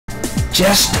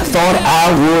Just thought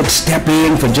I would step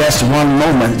in for just one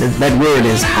moment. That word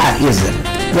is hot, isn't it?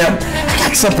 Well, I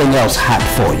got something else hot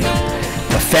for you.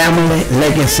 The Family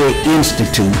Legacy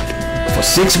Institute for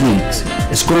 6 weeks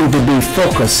is going to be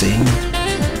focusing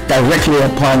directly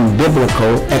upon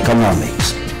biblical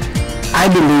economics. I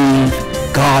believe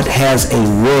God has a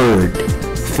word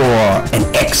for an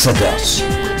exodus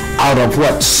out of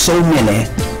what so many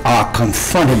are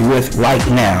confronted with right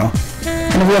now,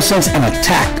 in a real sense, an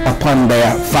attack upon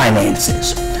their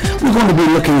finances. We're going to be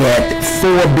looking at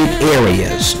 4 big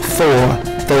areas for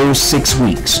those 6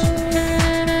 weeks.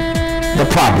 The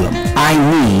problem: I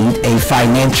need a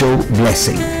financial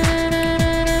blessing.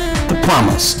 The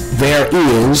promise: there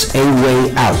is a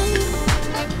way out.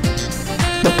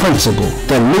 The principle: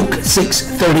 the Luke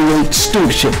 6:38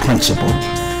 stewardship principle.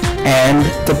 And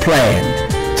the plan: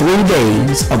 3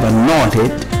 days of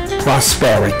anointed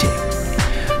prosperity.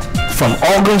 From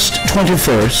August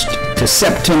 21st to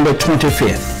September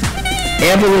 25th,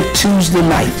 every Tuesday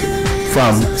night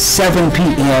from 7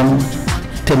 p.m.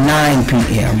 to 9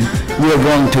 p.m., we're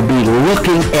going to be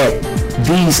looking at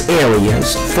these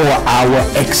areas for our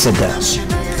exodus.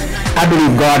 I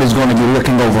believe God is going to be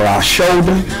looking over our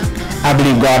shoulder. I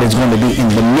believe God is going to be in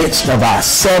the midst of our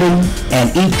setting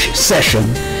and each session,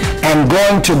 and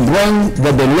going to bring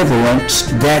the deliverance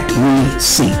that we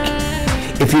seek.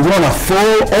 If you want a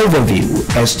full overview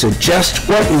as to just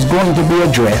what is going to be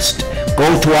addressed,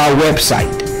 go to our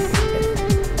website,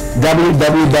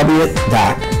 www.vpf.net,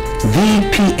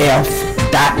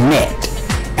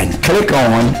 and click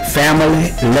on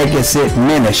Family Legacy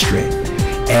Ministry.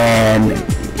 And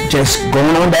just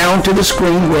going on down to the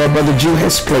screen where Brother Jew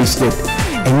has placed it,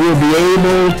 and you'll be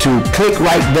able to click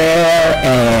right there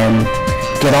and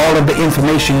get all of the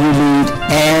information you need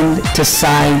and to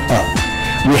sign up.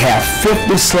 We have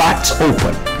 50 slots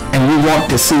open, and we want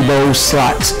to see those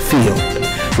slots filled.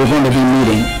 We're going to be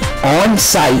meeting on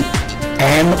site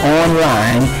and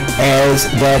online as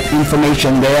that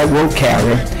information there will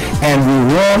carry, and we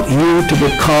want you to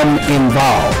become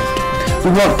involved.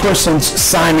 We want persons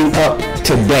signing up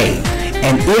today.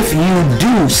 And if you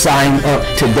do sign up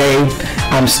today,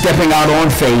 I'm stepping out on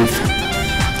faith.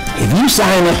 If you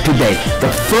sign up today,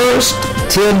 the first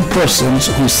 10 persons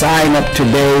who sign up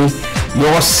today,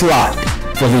 your slot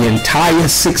for the entire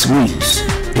 6 weeks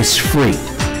is free.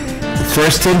 The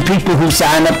first 10 people who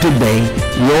sign up today,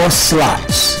 your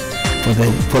slots for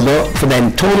the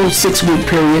total 6-week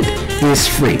period is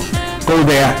free. Go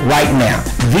there right now,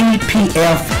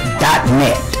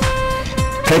 vpf.net.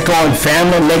 Click on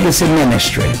Family Legacy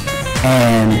Ministry,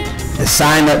 and the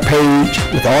sign-up page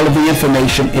with all of the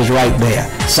information is right there.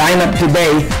 Sign up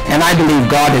today, and I believe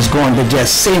God is going to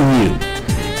just send you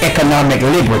economic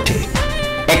liberty,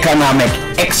 economic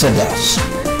exodus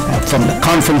from the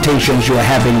confrontations you are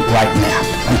having right now.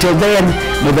 Until then,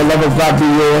 may the love of God be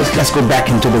yours. Let's go back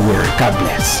into the Word. God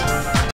bless.